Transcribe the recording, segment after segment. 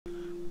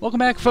Welcome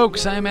back,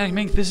 folks. I'm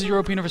ManicMink. This is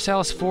Europa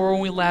Universalis 4.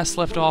 When we last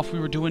left off, we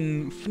were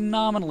doing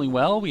phenomenally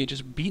well. We had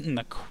just beaten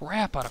the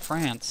crap out of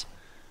France.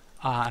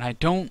 And I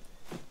don't,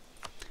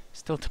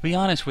 still to be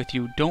honest with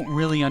you, don't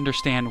really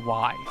understand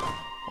why.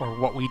 Or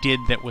what we did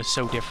that was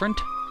so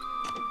different.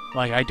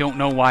 Like, I don't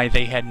know why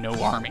they had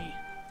no army.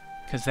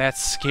 Because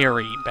that's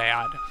scary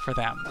bad for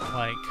them.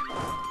 Like,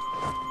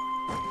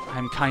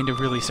 I'm kind of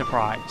really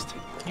surprised.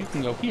 You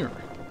can go here.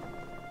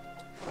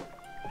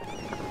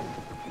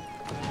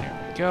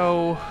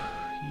 Go.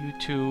 You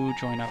two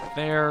join up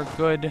there.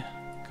 Good.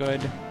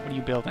 Good. What are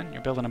you building?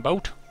 You're building a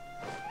boat?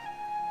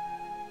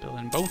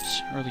 Building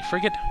boats. Early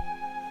frigate.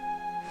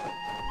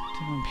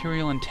 To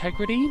Imperial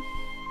integrity?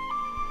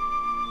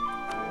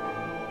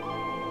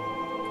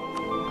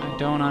 I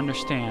don't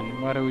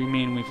understand. What do we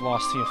mean we've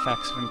lost the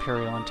effects of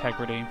Imperial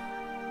integrity?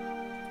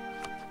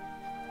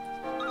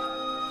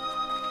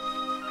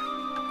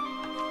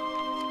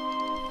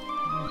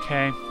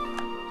 Okay.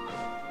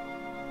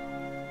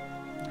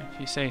 If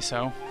you say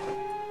so.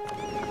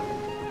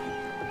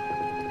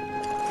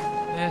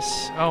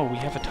 This... Oh, we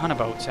have a ton of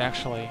boats,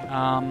 actually.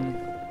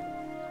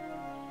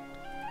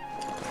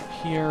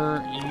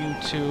 Here, you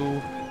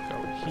two go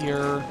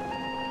here.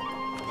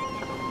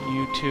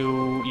 You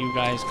two, you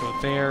guys go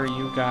there.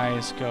 You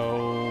guys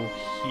go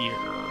here.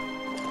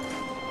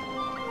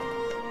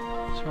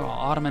 So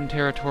all Ottoman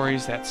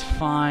territories, that's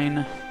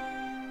fine.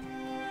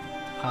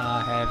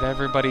 Have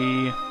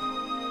everybody...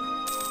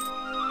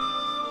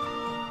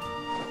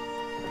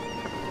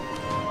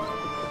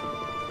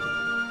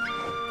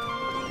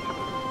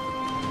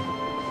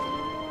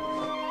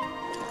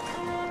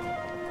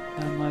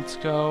 And let's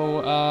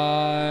go,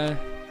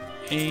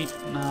 8,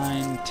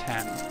 9,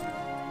 10.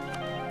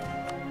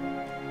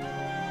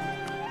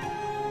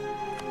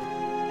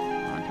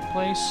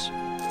 Marketplace?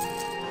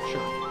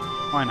 Sure.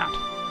 Why not?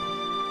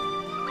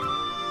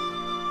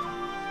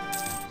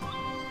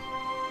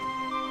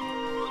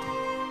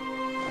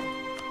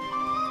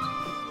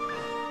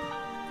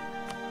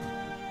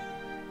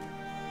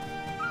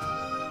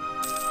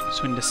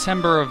 So in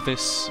December of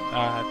this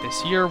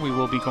year, we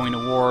will be going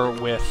to war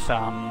with,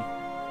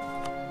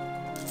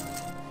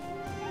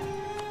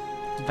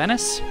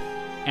 Venice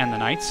and the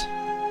Knights.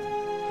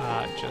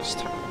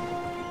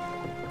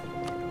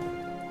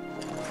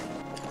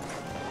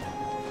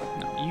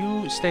 No,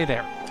 you stay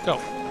there. Go.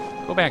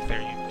 Go back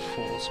there, you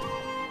fools.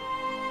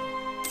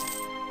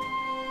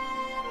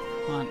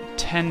 Want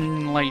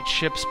 10 light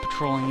ships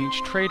patrolling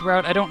each trade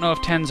route. I don't know if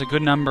 10's a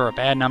good number, a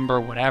bad number,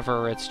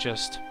 whatever. It's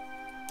just...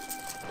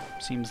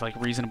 seems like a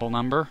reasonable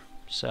number,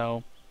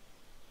 so...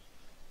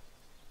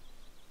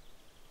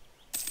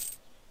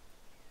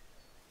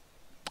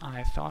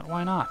 I thought,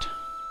 why not?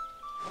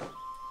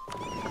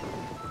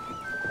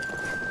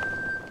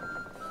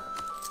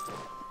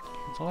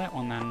 Cancel that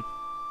one, then.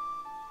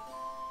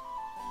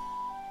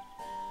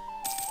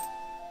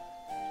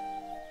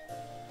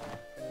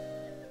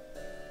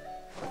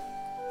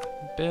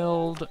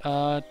 Build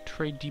a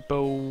trade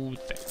depot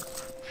there.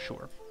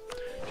 Sure.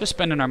 Just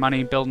spending our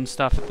money, building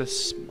stuff at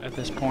this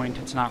point.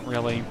 It's not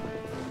really...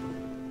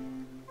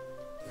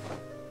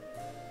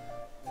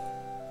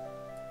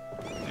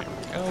 There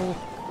we go.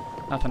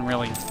 Nothing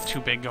really too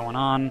big going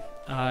on.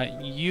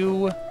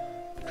 You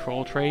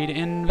patrol trade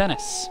in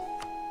Venice.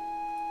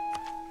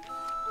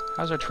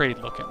 How's our trade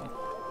looking?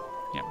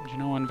 Yep,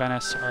 Genoa and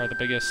Venice are the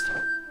biggest.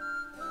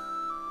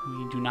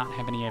 We do not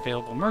have any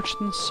available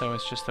merchants, so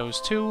it's just those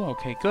two.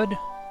 Okay, good.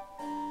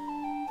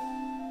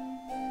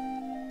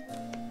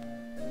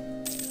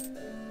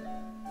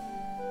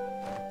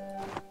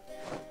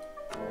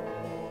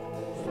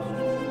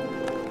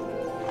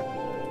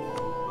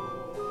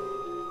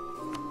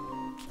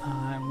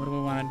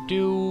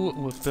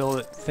 We'll build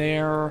it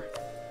there.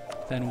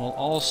 Then we'll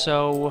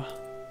also...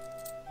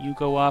 You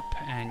go up,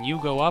 and you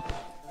go up.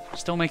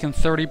 Still making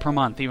 30 per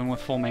month, even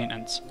with full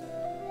maintenance.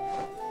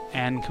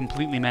 And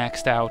completely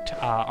maxed out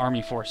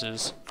army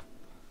forces.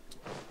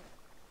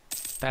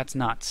 That's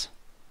nuts.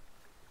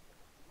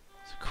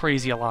 It's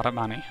crazy a lot of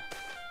money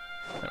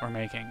that we're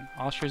making.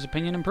 Austria's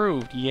opinion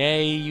improved.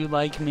 Yay, you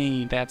like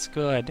me. That's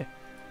good.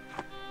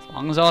 As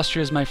long as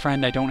Austria's my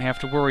friend, I don't have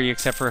to worry,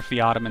 except for if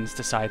the Ottomans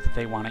decide that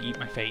they want to eat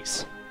my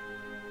face.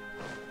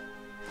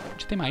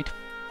 Which they might.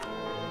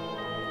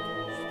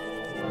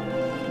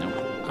 Nope.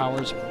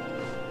 Ours.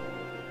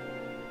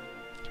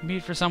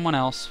 Compete for someone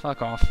else.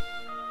 Fuck off.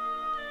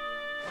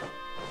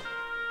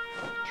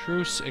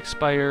 Truce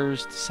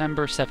expires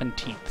December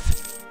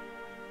 17th.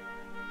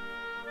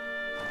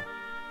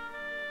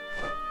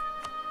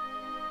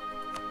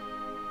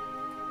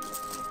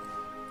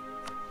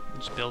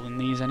 Just building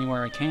these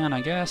anywhere I can,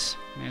 I guess.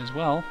 May as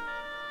well.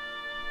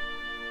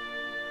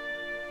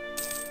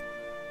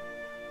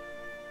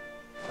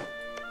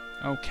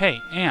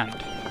 Okay, and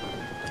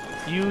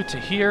you to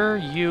here,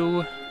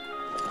 you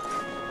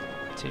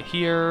to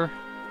here,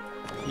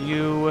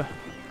 you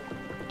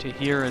to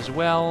here as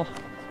well.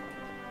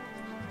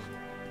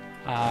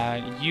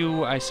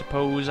 You, I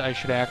suppose I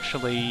should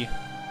actually...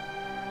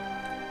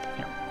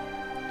 Here.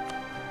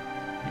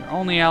 You're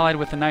only allied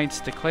with the knights.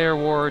 Declare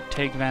war,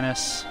 take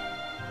Venice.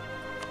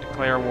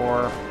 Declare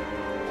war.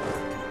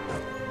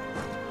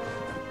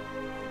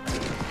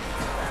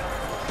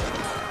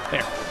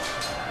 There.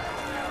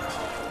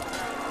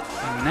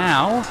 And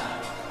now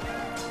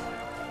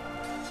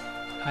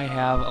I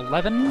have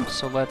 11,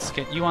 so let's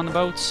get you on the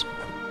boats.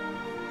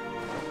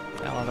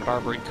 Out on the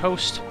Barbary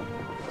coast.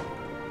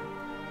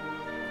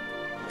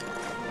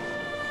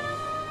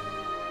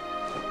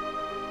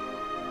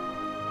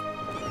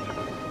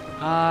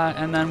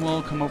 And then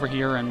we'll come over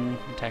here and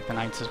attack the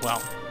knights as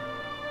well.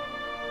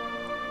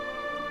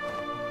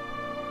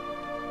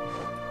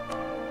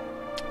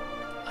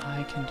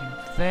 I can do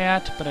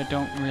that, but I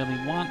don't really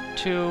want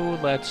to.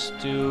 Let's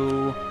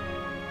do...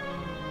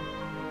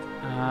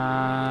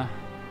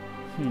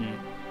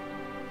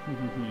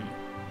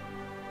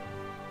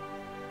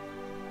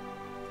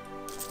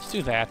 Let's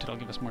do that. It'll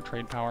give us more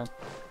trade power.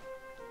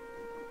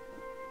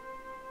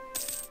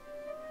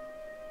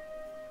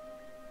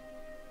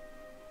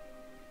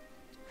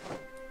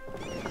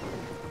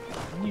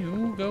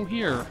 You go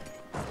here.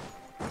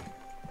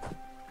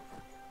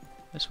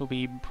 This will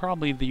be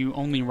probably the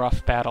only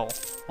rough battle.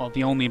 Well,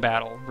 the only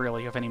battle,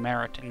 really, of any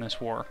merit in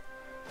this war.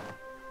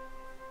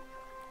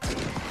 There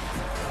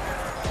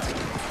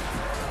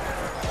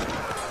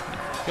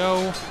we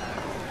go.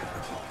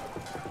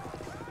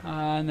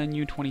 And then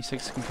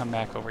U-26 can come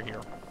back over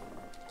here.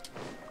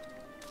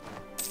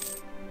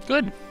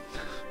 Good.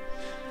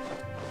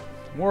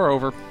 War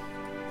over.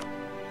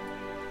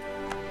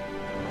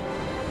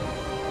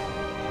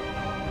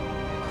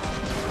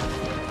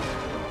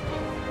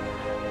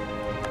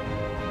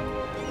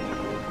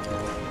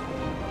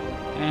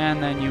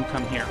 And then you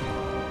come here.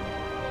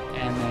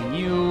 And then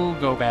you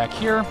go back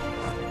here.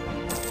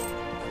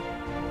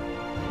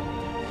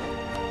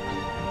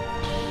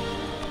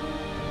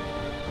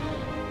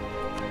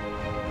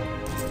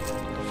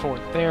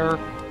 Fort there.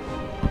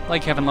 I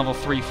like having level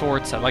 3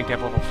 forts. I'd like to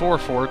have level 4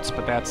 forts,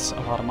 but that's a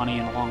lot of money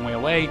and a long way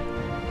away.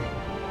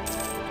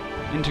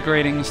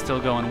 Integrating,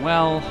 still going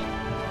well.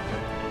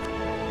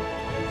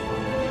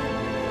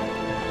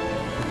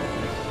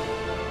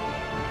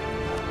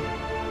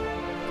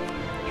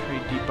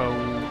 Trade depot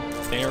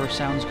there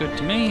sounds good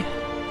to me.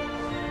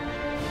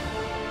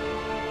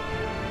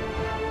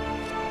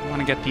 I want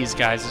to get these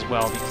guys as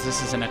well, because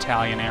this is an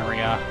Italian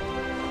area.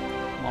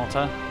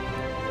 Malta.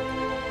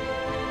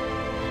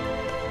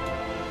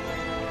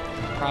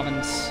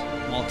 Province.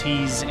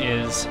 Maltese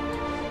is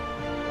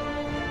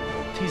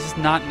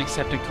not an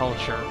accepted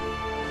culture.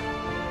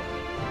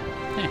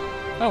 Eh,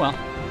 oh well.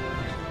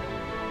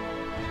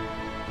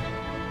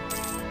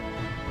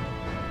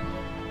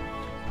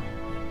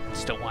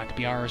 Still want it to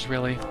be ours,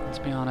 really, let's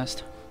be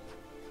honest.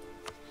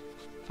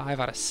 5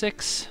 out of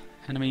 6.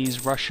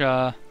 Enemies,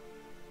 Russia,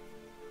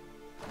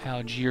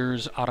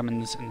 Algiers,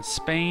 Ottomans, and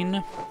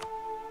Spain.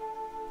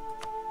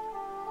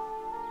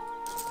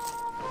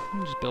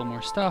 Just build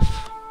more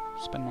stuff.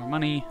 Spend more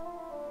money.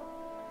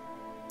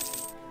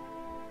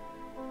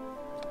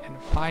 And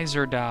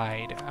Pfizer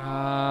died.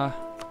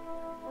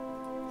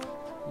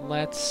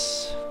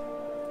 Let's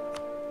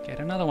get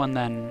another one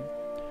then.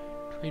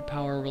 Trade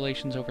power,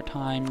 relations over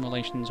time,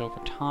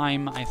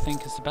 I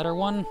think is the better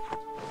one.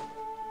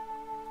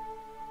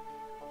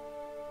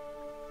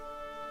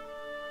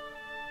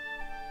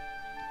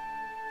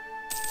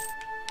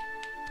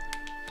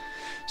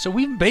 So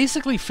we've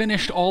basically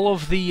finished all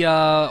of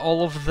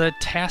the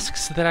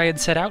tasks that I had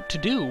set out to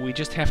do. We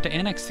just have to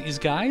annex these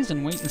guys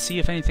and wait and see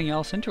if anything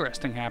else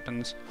interesting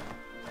happens.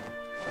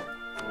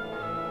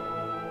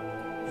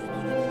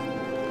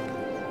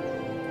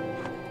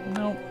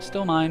 No,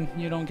 still mine.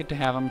 You don't get to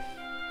have them.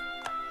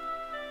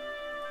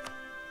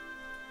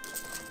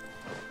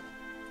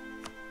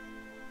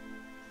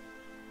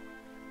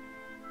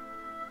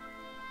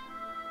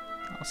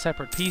 I'll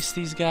separate piece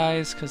these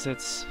guys because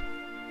it's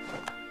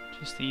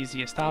just the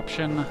easiest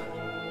option.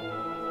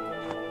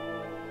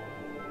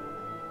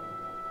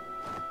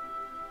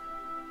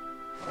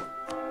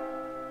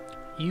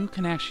 You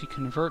can actually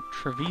convert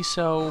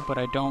Treviso, but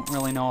I don't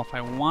really know if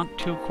I want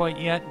to quite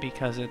yet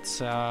because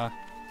it's, you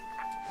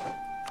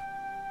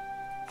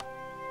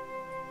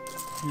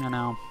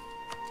know,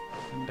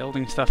 I'm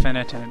building stuff in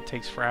it and it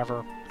takes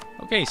forever.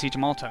 Okay, Siege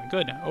of Malta.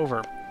 Good.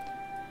 Over.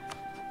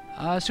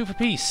 Sue for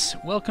peace.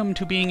 Welcome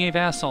to being a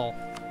vassal.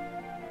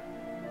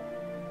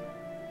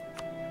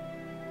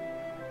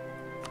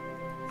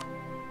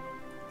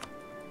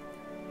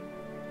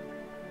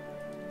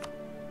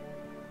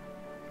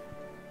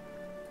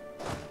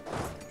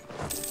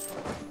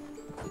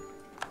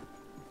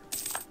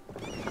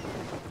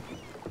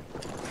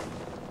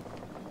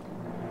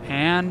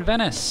 And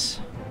Venice.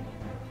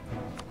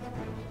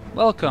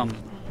 Welcome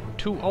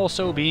to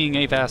also being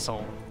a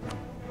vassal.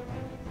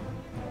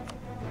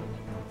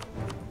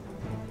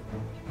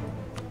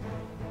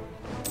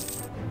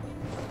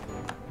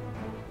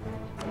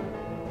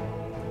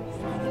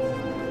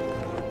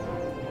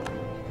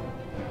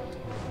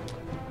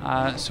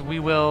 So we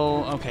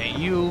will, okay,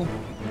 you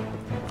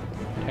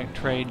protect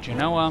trade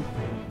Genoa.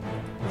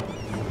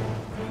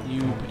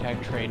 You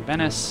protect trade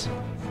Venice.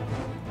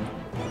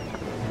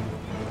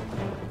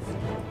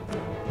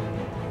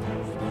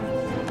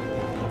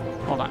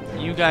 hold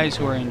on. You guys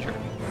who are injured.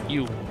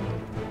 You.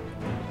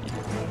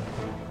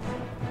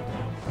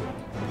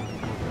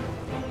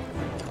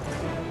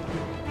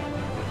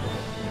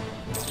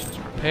 Just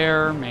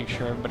repair, make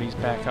sure everybody's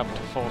back up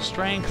to full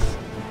strength.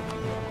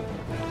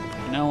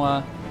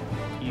 Noah,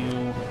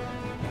 you,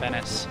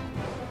 Venice,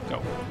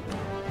 go.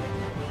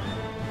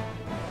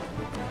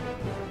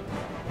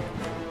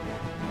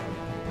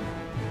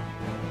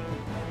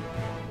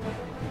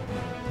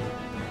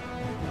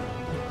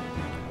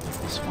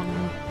 This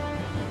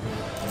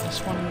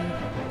one,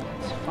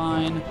 it's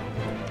fine.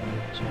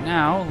 So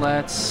now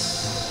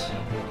let's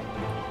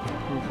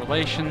improve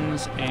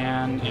relations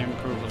and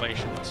improve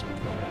relations.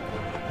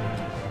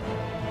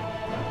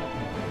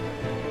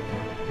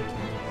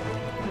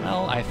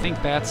 Well, I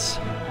think that's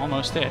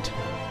almost it.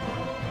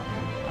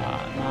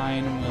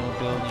 9 will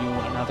build you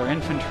another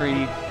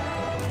infantry.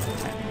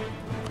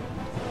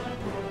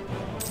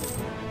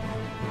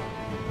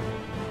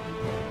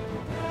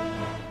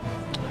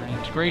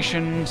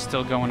 Integration,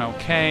 still going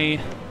okay.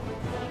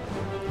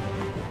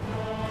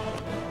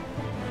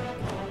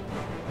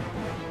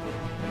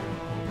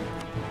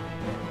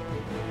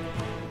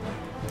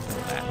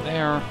 That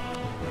there.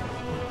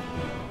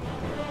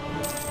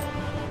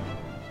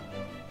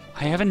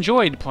 I have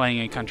enjoyed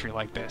playing a country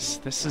like this.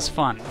 This is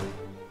fun.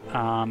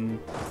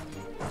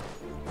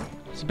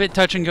 It's a bit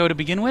touch and go to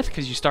begin with,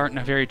 because you start in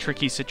a very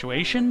tricky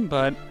situation,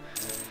 but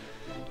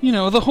you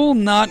know, the whole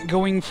not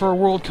going for a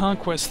world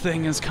conquest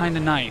thing is kind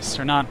of nice.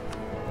 Or not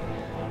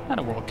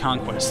a world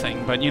conquest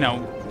thing, but you know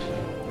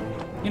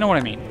what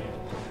I mean.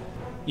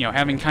 You know,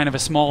 having kind of a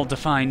small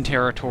defined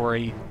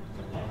territory,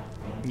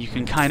 you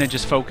can kind of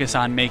just focus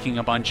on making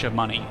a bunch of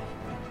money.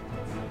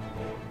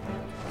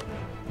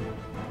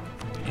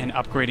 And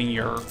upgrading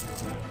your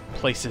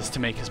places to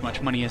make as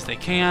much money as they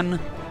can.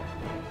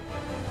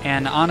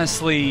 And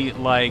honestly,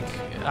 like,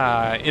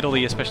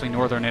 Italy, especially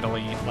northern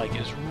Italy, like,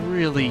 is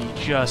really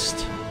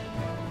just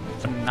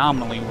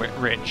phenomenally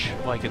rich.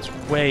 Like, it's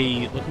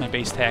way... Look at my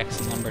base tax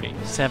in Lombardy.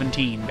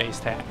 17 base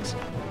tax.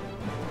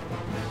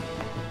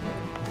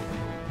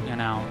 You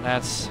know,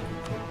 that's...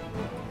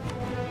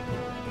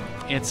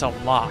 It's a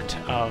lot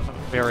of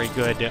very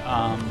good,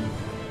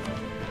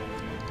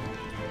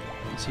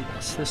 Let's see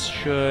this. This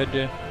should...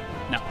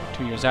 No,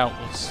 2 years out.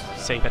 Let's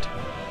save it.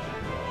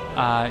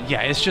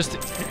 Yeah, it's just...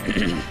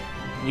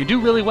 you do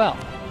really well.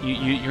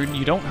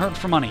 You don't hurt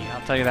for money,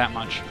 I'll tell you that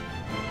much.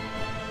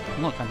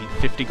 Look, I need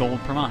 50 gold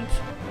per month.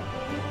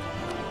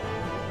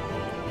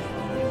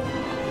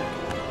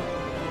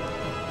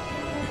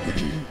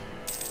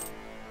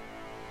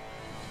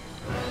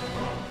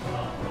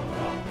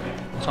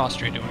 What's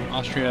Austria doing?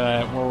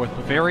 Austria at war with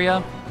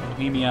Bavaria.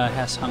 Bohemia,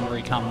 Hesse,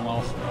 Hungary,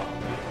 Commonwealth.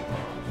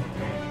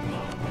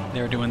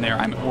 They're doing their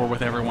I'm at war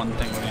with everyone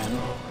thing again.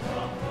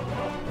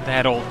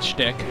 That old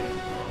shtick.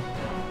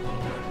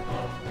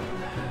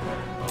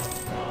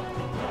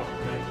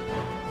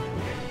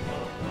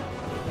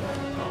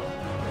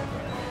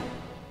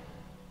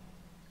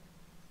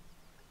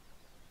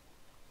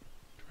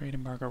 Trade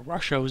embargo.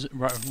 Russia is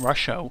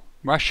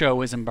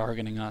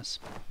embargoing us.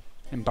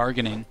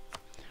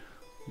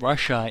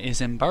 Russia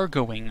is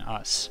embargoing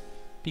us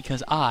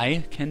because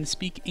I can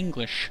speak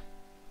English.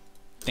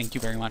 Thank you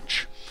very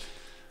much.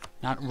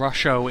 Not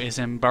Russia is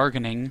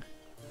embargoing.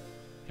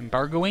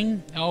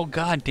 Embargoing? Oh,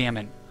 god damn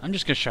it. I'm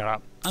just gonna shut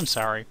up. I'm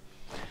sorry.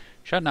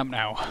 Shutting up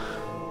now.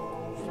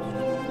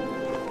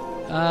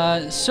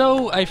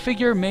 So I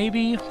figure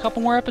maybe a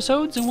couple more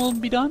episodes and we'll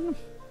be done.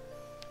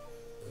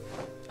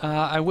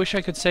 I wish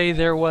I could say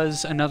there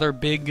was another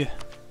big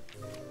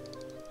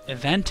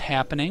event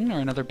happening or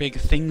another big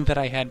thing that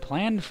I had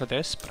planned for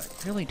this, but I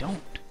really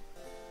don't.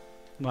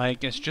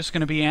 Like, it's just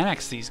gonna be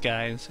annex these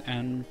guys,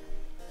 and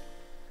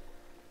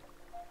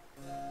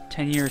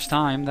 10 years'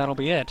 time, that'll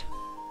be it.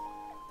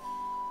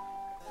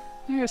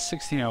 I guess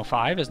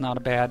 1605 is not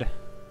a bad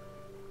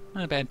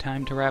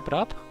time to wrap it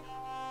up.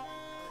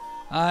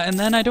 And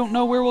then I don't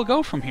know where we'll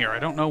go from here. I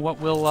don't know what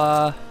we'll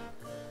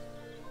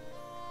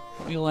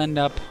end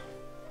up...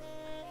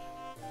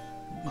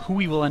 who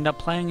we will end up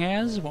playing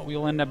as, what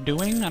we'll end up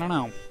doing, I don't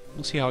know.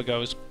 We'll see how it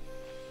goes.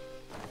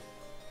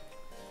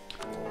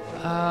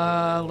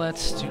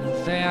 Let's do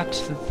that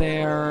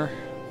there.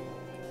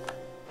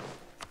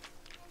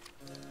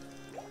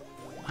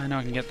 I know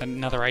I can get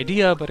another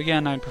idea, but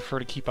again, I'd prefer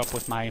to keep up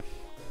with my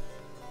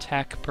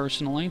tech,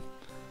 personally.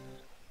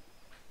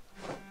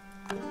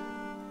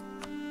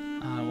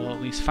 We'll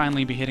at least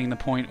finally be hitting the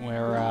point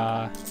where,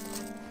 I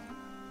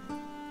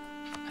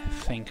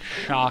think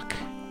shock,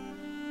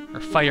 or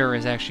fire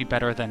is actually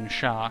better than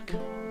shock,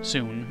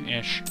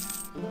 soon-ish.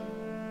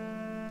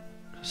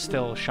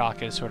 Still,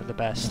 shock is sort of the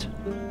best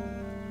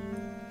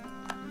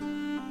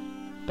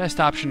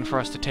option for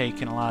us to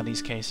take in a lot of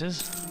these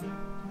cases.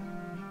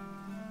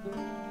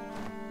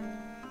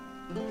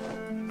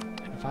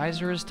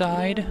 Advisor has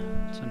died.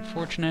 It's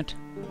unfortunate.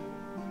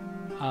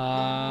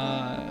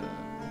 Try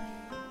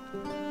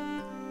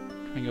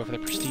and go for the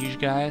prestige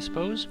guy, I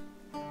suppose.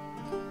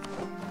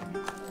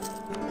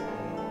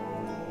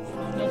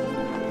 Nope.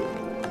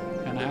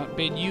 Kinda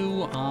bid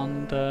you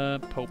on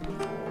the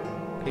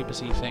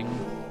papacy thing.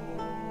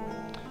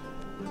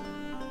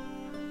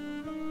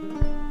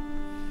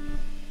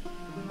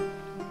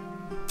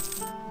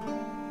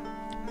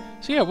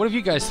 So yeah, what have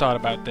you guys thought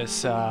about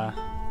this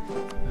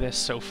this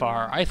so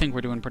far? I think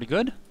we're doing pretty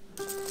good.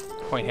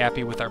 Quite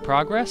happy with our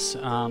progress.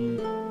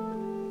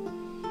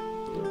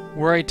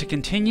 Were I to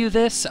continue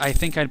this, I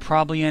think I'd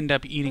probably end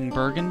up eating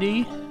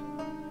Burgundy,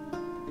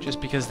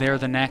 just because they're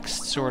the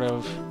next sort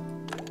of,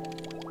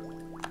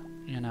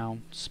 you know,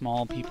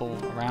 small people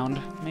around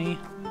me.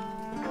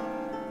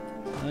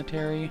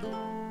 Military.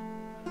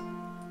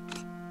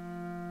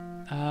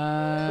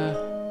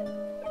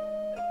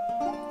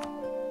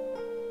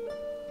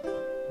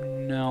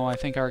 No, I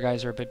think our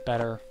guys are a bit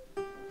better.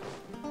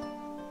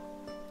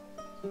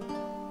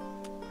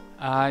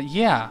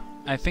 Yeah,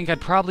 I think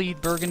I'd probably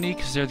eat Burgundy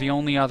because they're the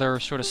only other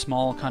sort of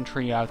small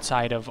country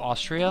outside of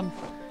Austria.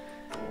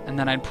 And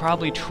then I'd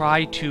probably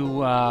try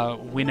to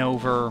win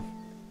over,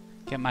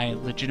 get my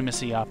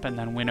legitimacy up, and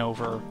then win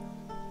over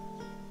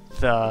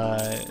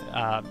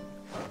the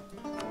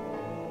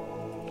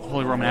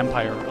Holy Roman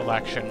Empire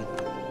election.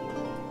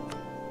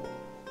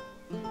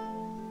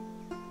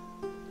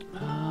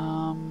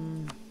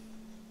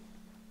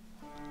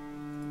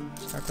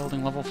 Start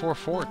building level 4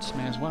 forts,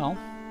 may as well.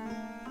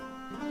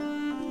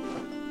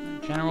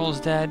 General's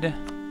dead.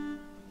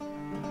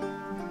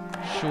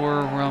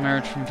 Sure, royal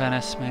marriage from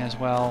Venice, may as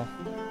well.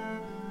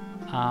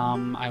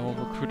 I will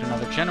recruit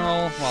another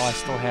general while I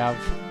still have...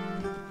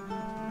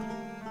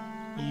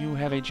 You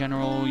have a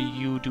general,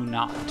 you do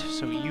not.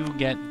 So you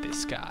get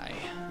this guy.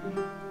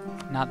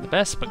 Not the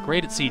best, but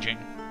great at sieging.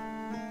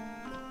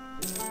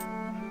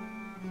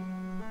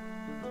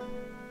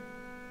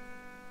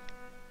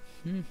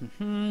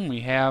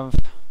 We have...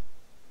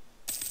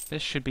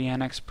 This should be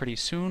annexed pretty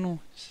soon.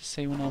 Does it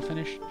say when it'll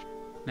finish?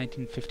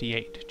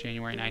 1958.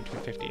 January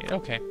 1958.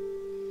 Okay.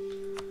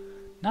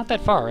 Not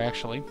that far,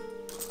 actually.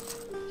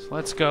 So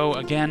let's go,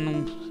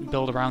 again,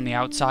 build around the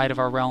outside of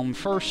our realm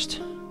first.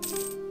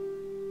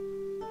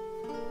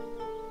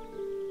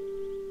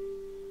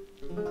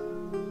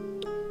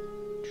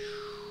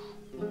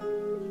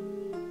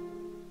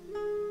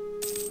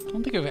 I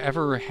don't think I've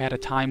ever had a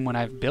time when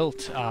I've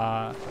built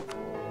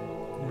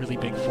really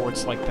big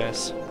forts like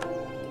this.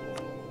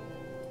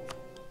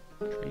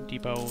 Trade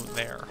depot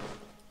there.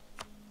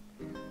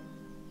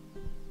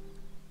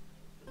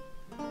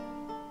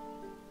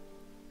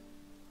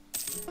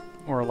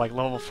 Or like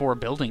level 4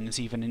 buildings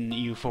even in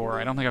EU4.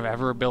 I don't think I've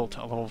ever built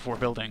a level 4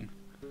 building.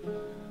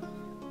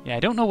 Yeah, I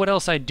don't know what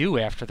else I'd do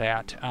after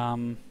that. I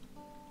mean,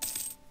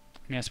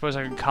 I suppose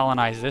I could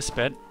colonize this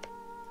bit.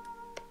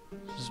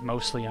 This is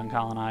mostly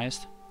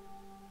uncolonized.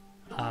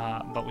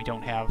 But we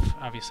don't have,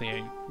 obviously,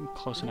 a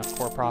close enough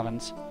core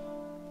province.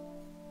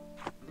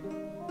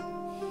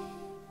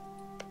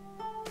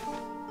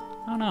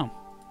 I don't know.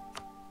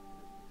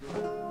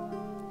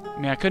 I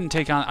mean, I couldn't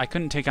take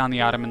on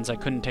the Ottomans. I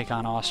couldn't take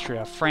on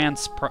Austria.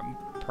 France,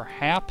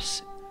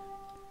 perhaps,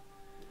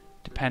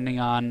 depending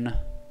on.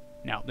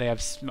 No, they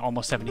have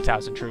almost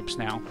 70,000 troops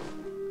now.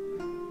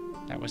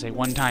 That was a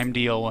one-time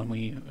deal when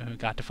we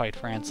got to fight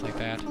France like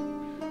that.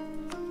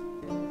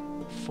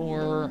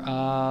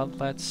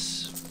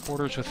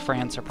 Borders with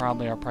France are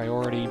probably our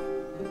priority.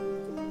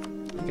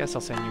 I guess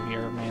I'll send you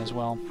here, may as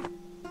well.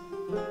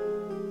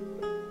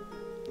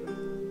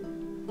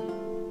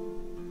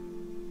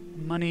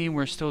 Money,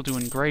 we're still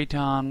doing great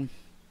on.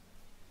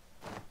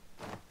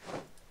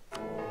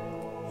 Now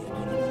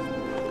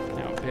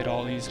bid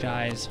all these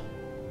guys.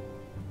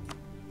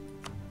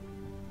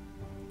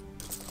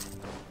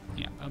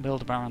 Yeah, I'll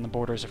build around the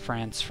borders of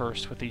France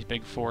first with these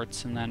big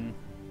forts, and then...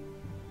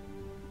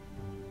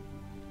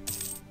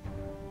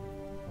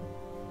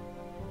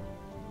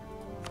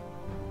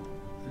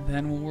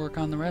 Then we'll work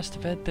on the rest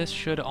of it. This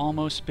should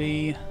almost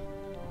be...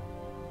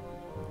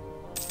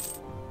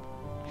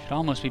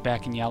 almost be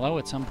back in yellow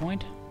at some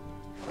point.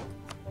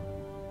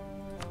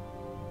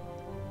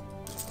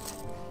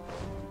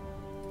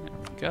 There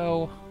we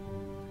go.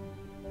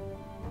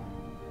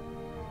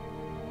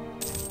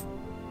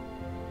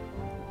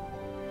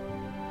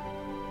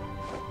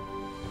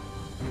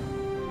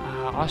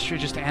 Austria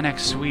just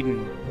annexed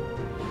Sweden.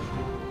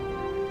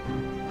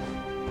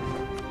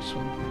 So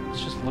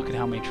let's just look at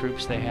how many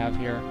troops they have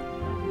here.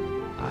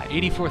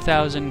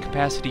 84,000,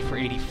 capacity for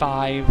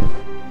 85.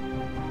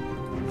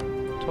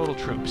 Total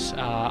troops.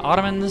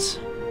 Ottomans,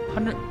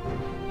 100...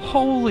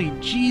 Holy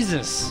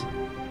Jesus!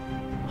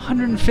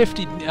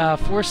 150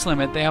 force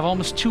limit. They have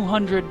almost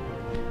 200...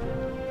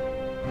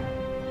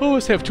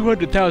 Almost have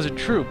 200,000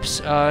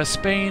 troops.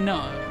 Spain,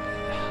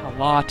 a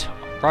lot.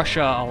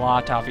 Russia, a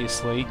lot,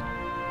 obviously.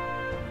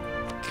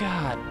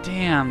 God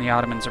damn, the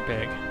Ottomans are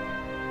big.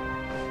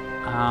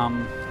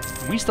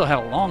 We still had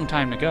a long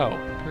time to go.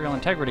 Imperial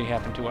integrity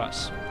happened to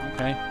us.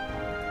 Okay.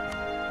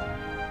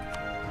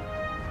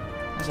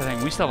 That's the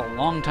thing, we still have a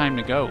long time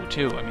to go,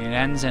 too. I mean, it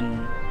ends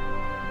in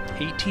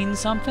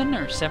 18-something,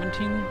 or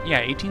 17?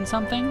 Yeah,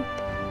 18-something?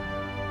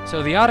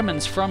 So the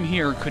Ottomans from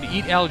here could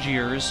eat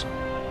Algiers,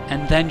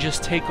 and then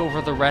just take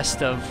over the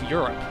rest of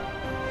Europe.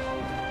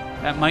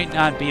 that might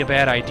not be a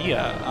bad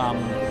idea.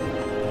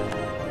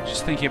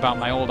 Just thinking about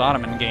my old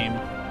Ottoman game,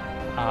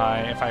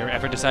 if I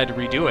ever decide to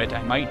redo it,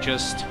 I might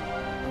just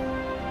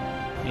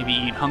maybe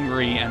eat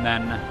Hungary and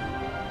then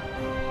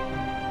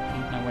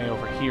eat my way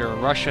over here.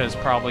 Russia is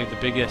probably the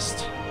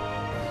biggest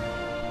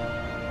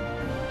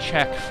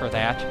check for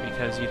that,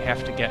 because you'd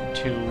have to get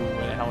to,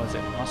 where the hell is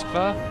it,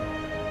 Moskva?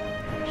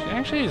 Which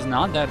actually is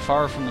not that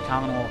far from the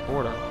Commonwealth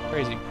border.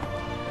 Crazy.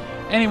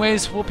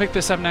 Anyways, we'll pick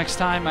this up next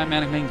time. I'm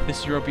ManicMink. This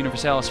is Europa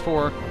Universalis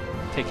 4.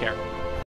 Take care.